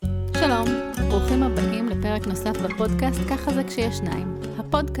שלום, ברוכים הבאים לפרק נוסף בפודקאסט ככה זה כשיש שניים,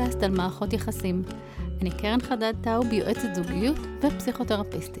 הפודקאסט על מערכות יחסים. אני קרן חדד טאוב, יועצת זוגיות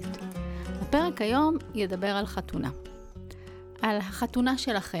ופסיכותרפיסטית. הפרק היום ידבר על חתונה. על החתונה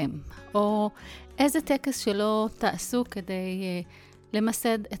שלכם, או איזה טקס שלא תעשו כדי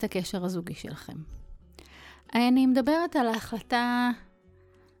למסד את הקשר הזוגי שלכם. אני מדברת על ההחלטה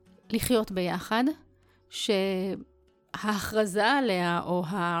לחיות ביחד, שההכרזה עליה או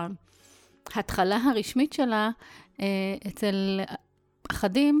ההתחלה הרשמית שלה אצל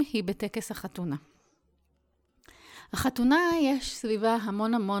אחדים היא בטקס החתונה. החתונה יש סביבה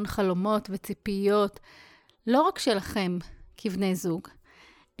המון חלומות וציפיות, לא רק שלכם כבני זוג,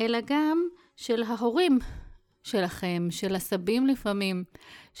 אלא גם של ההורים שלכם, של הסבים לפעמים,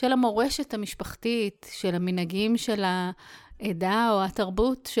 של המורשת המשפחתית, של המנהגים של העדה או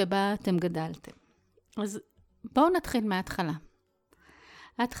התרבות שבה אתם גדלתם. אז בואו נתחיל מההתחלה.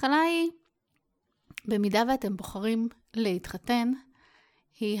 ההתחלה היא, במידה ואתם בוחרים להתחתן,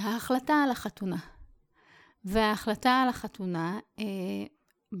 היא ההחלטה על החתונה. וההחלטה על החתונה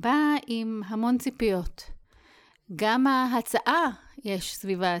באה עם המון ציפיות. גם ההצעה יש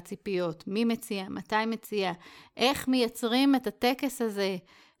סביבה הציפיות. מי מציע, מתי מציע, איך מייצרים את הטקס הזה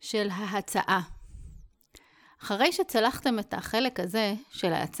של ההצעה. אחרי שצלחתם את החלק הזה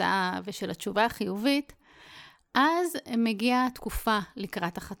של ההצעה ושל התשובה החיובית, אז מגיעה התקופה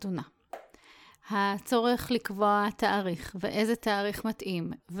לקראת החתונה. הצורך לקבוע תאריך, ואיזה תאריך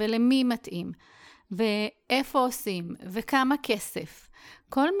מתאים, ולמי מתאים, ואיפה עושים, וכמה כסף.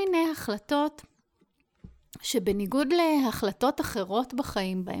 כל מיני החלטות שבניגוד להחלטות אחרות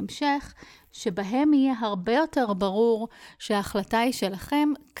בחיים בהמשך, שבהם יהיה הרבה יותר ברור שההחלטה היא שלכם,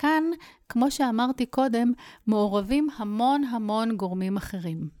 כאן, כמו שאמרתי קודם, מעורבים המון גורמים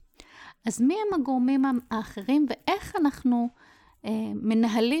אחרים. אז מי הם הגורמים האחרים ואיך אנחנו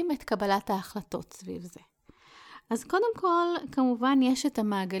מנהלים את קבלת ההחלטות סביב זה? אז קודם כל, כמובן יש את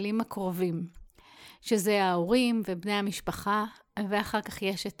המעגלים הקרובים, שזה ההורים ובני המשפחה, ואחר כך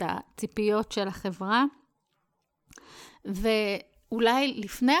יש את הציפיות של החברה, ואולי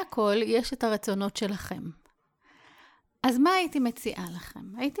לפני הכל יש את הרצונות שלכם. אז מה הייתי מציעה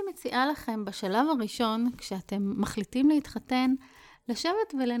לכם? הייתי מציעה לכם בשלב הראשון, כשאתם מחליטים להתחתן,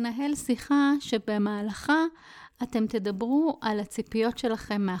 לשבת ולנהל שיחה שבמהלכה אתם תדברו על הציפיות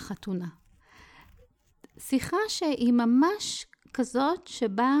שלכם מהחתונה. שיחה שהיא ממש כזאת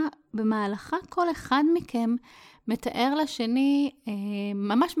שבה במהלכה כל אחד מכם מתאר לשני,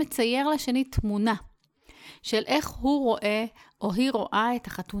 ממש מצייר לשני תמונה של איך הוא רואה או היא רואה את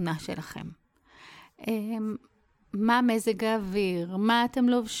החתונה שלכם. מה מזג האוויר, מה אתם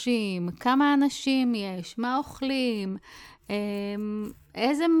לובשים, כמה אנשים יש, מה אוכלים,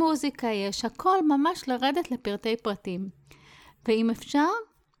 איזה מוזיקה יש, הכל ממש לרדת לפרטי פרטים. ואם אפשר,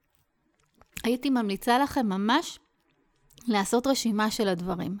 הייתי ממליצה לכם ממש לעשות רשימה של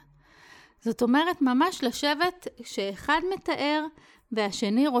הדברים. זאת אומרת, ממש לשבת שאחד מתאר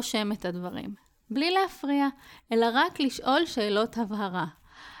והשני רושם את הדברים. בלי להפריע, אלא רק לשאול שאלות הבהרה.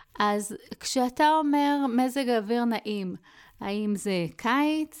 אז כשאתה אומר מזג האוויר נעים, האם זה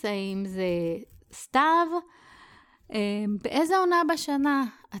קיץ, האם זה סתיו, באיזה עונה בשנה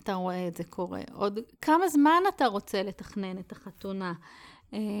אתה רואה את זה קורה? עוד כמה זמן אתה רוצה לתכנן את החתונה?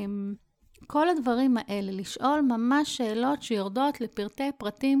 כל הדברים האלה, לשאול ממש שאלות שיורדות לפרטי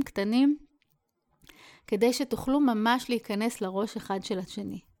פרטים קטנים, כדי שתוכלו ממש להיכנס לראש אחד של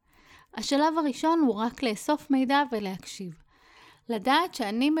השני. השלב הראשון הוא רק לאסוף מידע ולהקשיב. לדעת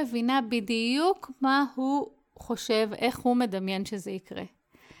שאני מבינה בדיוק מה הוא חושב, איך הוא מדמיין שזה יקרה.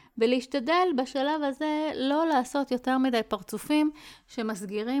 ולהשתדל בשלב הזה לא לעשות יותר מדי פרצופים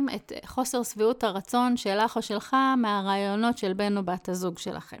שמסגירים את חוסר שביעות הרצון שלך או שלך מהרעיונות של בן או בת הזוג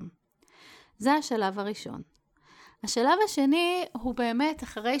שלכם. זה השלב הראשון. השלב השני הוא באמת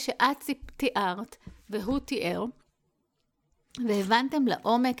אחרי שאת תיארת והוא תיאר, והבנתם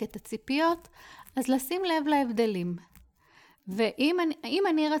לעומק את הציפיות, אז לשים לב להבדלים. ואם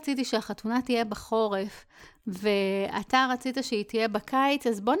אני רציתי שהחתונה תהיה בחורף, ואתה רצית שהיא תהיה בקיץ,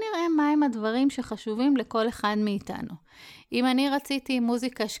 אז בוא נראה מהם הדברים שחשובים לכל אחד מאיתנו. אם אני רציתי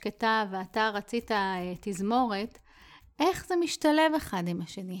מוזיקה שקטה, ואתה רצית תזמורת, איך זה משתלב אחד עם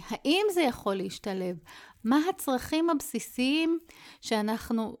השני? האם זה יכול להשתלב? מה הצרכים הבסיסיים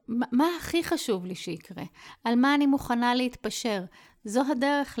מה הכי חשוב לי שיקרה? על מה אני מוכנה להתפשר? זו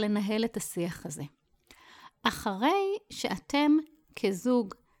הדרך לנהל את השיח הזה. אחרי שאתם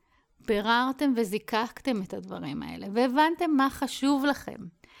כזוג ביררתם וזיקקתם את הדברים האלה, והבנתם מה חשוב לכם.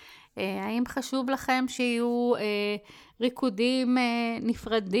 האם חשוב לכם שיהיו ריקודים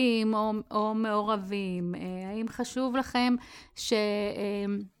נפרדים או מעורבים? האם חשוב לכם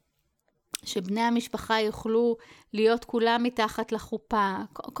שבני המשפחה יוכלו להיות כולם מתחת לחופה,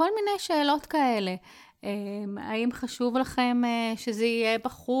 כל מיני שאלות כאלה. האם חשוב לכם שזה יהיה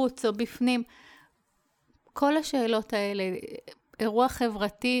בחוץ או בפנים? כל השאלות האלה, אירוע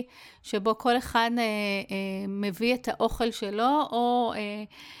חברתי שבו כל אחד מביא את האוכל שלו,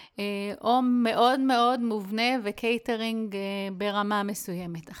 או מאוד מאוד מובנה וקייטרינג ברמה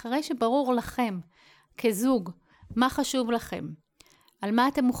מסוימת. אחרי שברור לכם כזוג מה חשוב לכם, על מה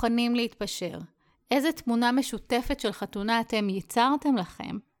אתם מוכנים להתפשר, איזה תמונה משותפת של חתונה אתם ייצרתם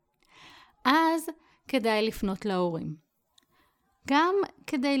לכם, אז כדאי לפנות להורים. גם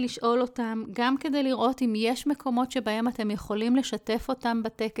כדי לשאול אותם, גם כדי לראות אם יש מקומות שבהם אתם יכולים לשתף אותם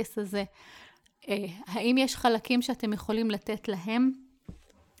בטקס הזה. האם יש חלקים שאתם יכולים לתת להם,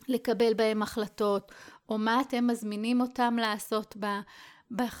 לקבל בהם החלטות, או מה אתם מזמינים אותם לעשות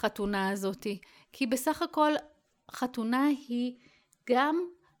בחתונה הזאת. כי בסך הכל חתונה היא גם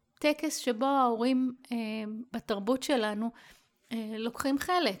טקס שבו ההורים בתרבות שלנו לוקחים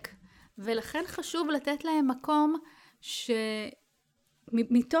חלק. ולכן חשוב לתת להם מקום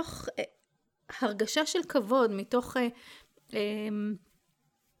מתוך הרגשה של כבוד, מתוך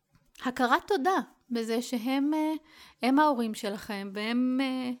הכרת תודה בזה שהם ההורים שלכם,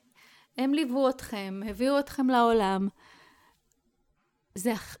 והם ליוו אתכם, הביאו אתכם לעולם.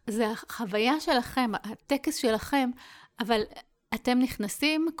 זה החוויה שלכם, הטקס שלכם, אבל אתם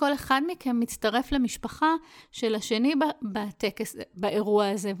נכנסים, כל אחד מכם מצטרף למשפחה של השני בטקס, באירוע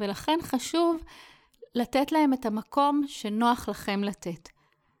הזה, ולכן חשוב לתת להם את המקום שנוח לכם לתת.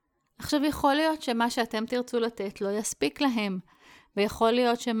 עכשיו יכול להיות שמה שאתם תרצו לתת לא יספיק להם, ויכול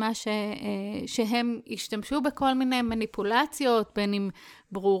להיות שהם ישתמשו בכל מיני מניפולציות, בין אם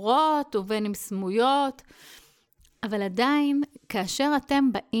ברורות ובין אם סמויות, אבל עדיין כאשר אתם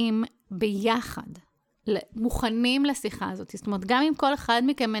באים ביחד, מוכנים לשיחה הזאת, זאת אומרת גם אם כל אחד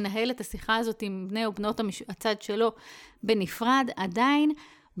מכם מנהל את השיחה הזאת עם בני או בנות הצד שלו בנפרד, עדיין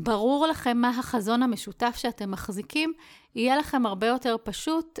ברור לכם מה החזון המשותף שאתם מחזיקים, יהיה לכם הרבה יותר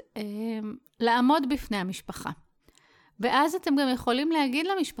פשוט לעמוד בפני המשפחה. ואז אתם גם יכולים להגיד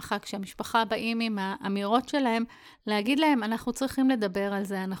למשפחה, כשהמשפחה באים עם האמירות שלהם, להגיד להם, אנחנו צריכים לדבר על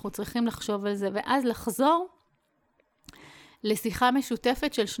זה, אנחנו צריכים לחשוב על זה, ואז לחזור לשיחה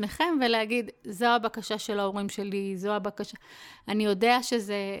משותפת של שניכם, ולהגיד, זו הבקשה של ההורים שלי, זו הבקשה. אני יודע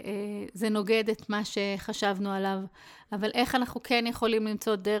שזה נוגד את מה שחשבנו עליו, אבל איך אנחנו כן יכולים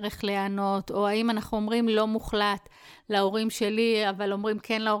למצוא דרך לענות, או האם אנחנו אומרים לא מוחלט להורים שלי, אבל אומרים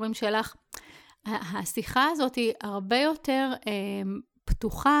כן להורים שלך. השיחה הזאת היא הרבה יותר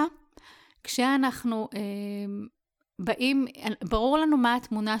פתוחה, כשאנחנו באים, ברור לנו מה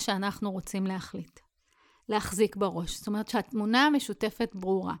התמונה שאנחנו רוצים להחזיק בראש. זאת אומרת שהתמונה המשותפת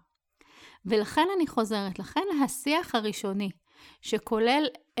ברורה. ולכן אני חוזרת, לכן השיח הראשוני, שכולל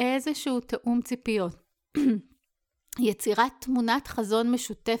איזשהו תאום ציפיות, יצירת תמונת חזון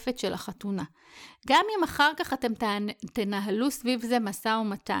משותפת של החתונה. גם אם אחר כך אתם תנהלו סביב זה משא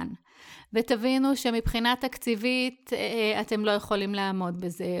ומתן, ותבינו שמבחינה תקציבית אתם לא יכולים לעמוד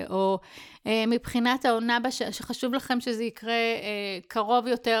בזה, או מבחינת העונה שחשוב לכם שזה יקרה קרוב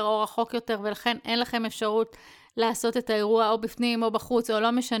יותר או רחוק יותר, ולכן אין לכם אפשרות לעשות את האירוע או בפנים או בחוץ, או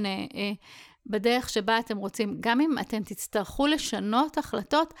לא משנה, בדרך שבה אתם רוצים. גם אם אתם תצטרכו לשנות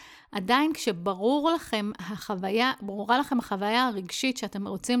החלטות, עדיין כשברור לכם ברורה לכם החוויה הרגשית שאתם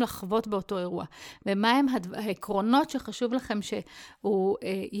רוצים לחוות באותו אירוע, ומה הם העקרונות שחשוב לכם שהוא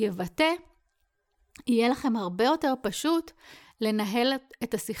יבטא, יהיה לכם הרבה יותר פשוט לנהל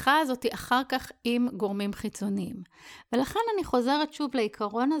את השיחה הזאת אחר כך עם גורמים חיצוניים. ולכן אני חוזרת שוב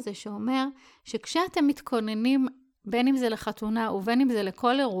לעיקרון הזה שאומר שכשאתם מתכוננים בין אם זה לחתונה ובין אם זה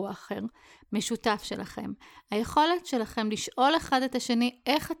לכל אירוע אחר משותף שלכם, היכולת שלכם לשאול אחד את השני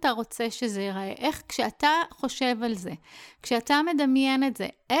איך אתה רוצה שזה ייראה, איך כשאתה חושב על זה, כשאתה מדמיין את זה,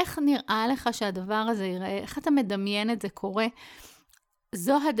 איך נראה לך שהדבר הזה ייראה, איך אתה מדמיין את זה קורה,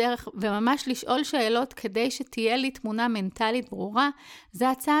 זו הדרך, וממש לשאול שאלות כדי שתהיה לי תמונה מנטלית ברורה, זה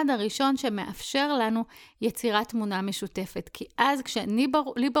הצעד הראשון שמאפשר לנו יצירת תמונה משותפת. כי אז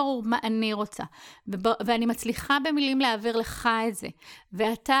לי ברור מה אני רוצה, ואני מצליחה במילים להעביר לך את זה,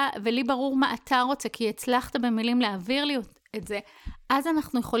 ולי ברור מה אתה רוצה, כי הצלחת במילים להעביר לי את זה, אז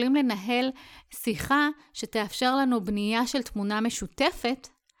אנחנו יכולים לנהל שיחה שתאפשר לנו בנייה של תמונה משותפת,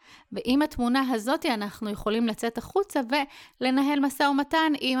 ועם התמונה הזאת אנחנו יכולים לצאת החוצה ולנהל משא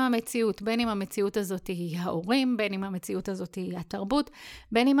ומתן עם המציאות, בין אם המציאות הזאת היא ההורים, בין אם המציאות הזאת היא התרבות,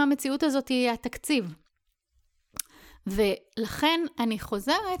 בין אם המציאות הזאת היא התקציב. ולכן אני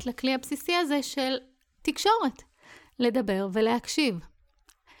חוזרת לכלי הבסיסי הזה של תקשורת, לדבר ולהקשיב.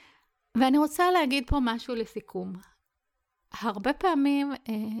 ואני רוצה להגיד פה משהו לסיכום. הרבה פעמים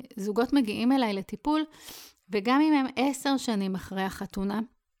זוגות מגיעים אליי לטיפול, וגם אם הם 10 שנים אחרי החתונה,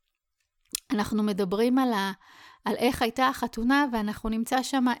 אנחנו מדברים על איך הייתה החתונה, ואנחנו נמצא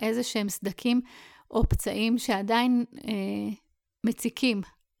שם איזה שהם סדקים או פצעים שעדיין מציקים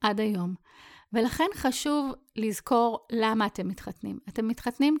עד היום. ולכן חשוב לזכור למה אתם מתחתנים. אתם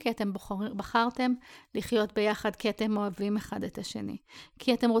מתחתנים כי אתם בחרתם לחיות ביחד, כי אתם אוהבים אחד את השני,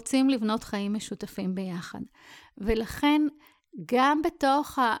 כי אתם רוצים לבנות חיים משותפים ביחד. ולכן גם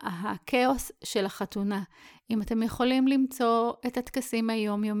בתוך הכאוס של החתונה, אם אתם יכולים למצוא את הטקסים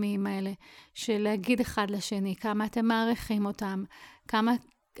היומיומיים האלה, של להגיד אחד לשני כמה אתם מעריכים אותם, כמה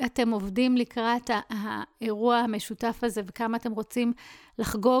אתם עובדים לקראת האירוע המשותף הזה, וכמה אתם רוצים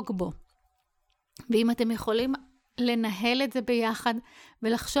לחגוג בו. ואם אתם יכולים לנהל את זה ביחד,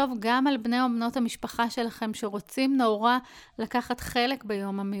 ולחשוב גם על בני ובנות המשפחה שלכם, שרוצים נורא לקחת חלק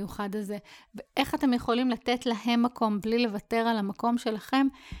ביום המיוחד הזה, ואיך אתם יכולים לתת להם מקום, בלי לוותר על המקום שלכם,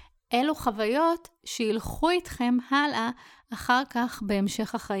 אלו חוויות שילכו איתכם הלאה, אחר כך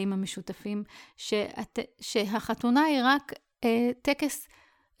בהמשך החיים המשותפים, שהחתונה היא רק טקס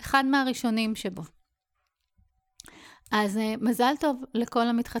אחד מהראשונים שבו. אז מזל טוב לכל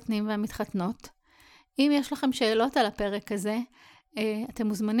המתחתנים והמתחתנות. אם יש לכם שאלות על הפרק הזה, אתם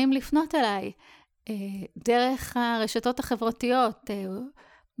מוזמנים לפנות אליי דרך הרשתות החברתיות,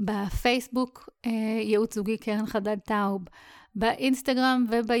 בפייסבוק ייעוץ זוגי קרן חדד טאוב, באינסטגרם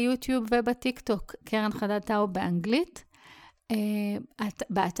וביוטיוב ובטיקטוק קרן חדד טאוב באנגלית,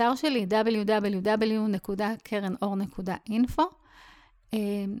 באתר שלי www.karenaor.info.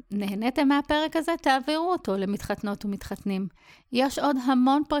 נהניתם מהפרק הזה? תעבירו אותו למתחתנות ומתחתנים. יש עוד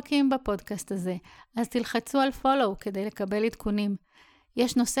המון פרקים בפודקאסט הזה, אז תלחצו על פולו כדי לקבל עדכונים.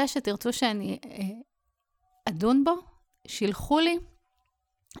 יש נושא שתרצו שאני אדון בו? שילחו לי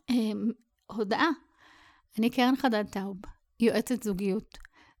הודעה. אני קרן חדד טאוב, יועצת זוגיות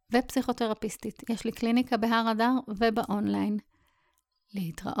ופסיכותרפיסטית. יש לי קליניקה בהר אדר ובאונליין.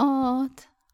 להתראות.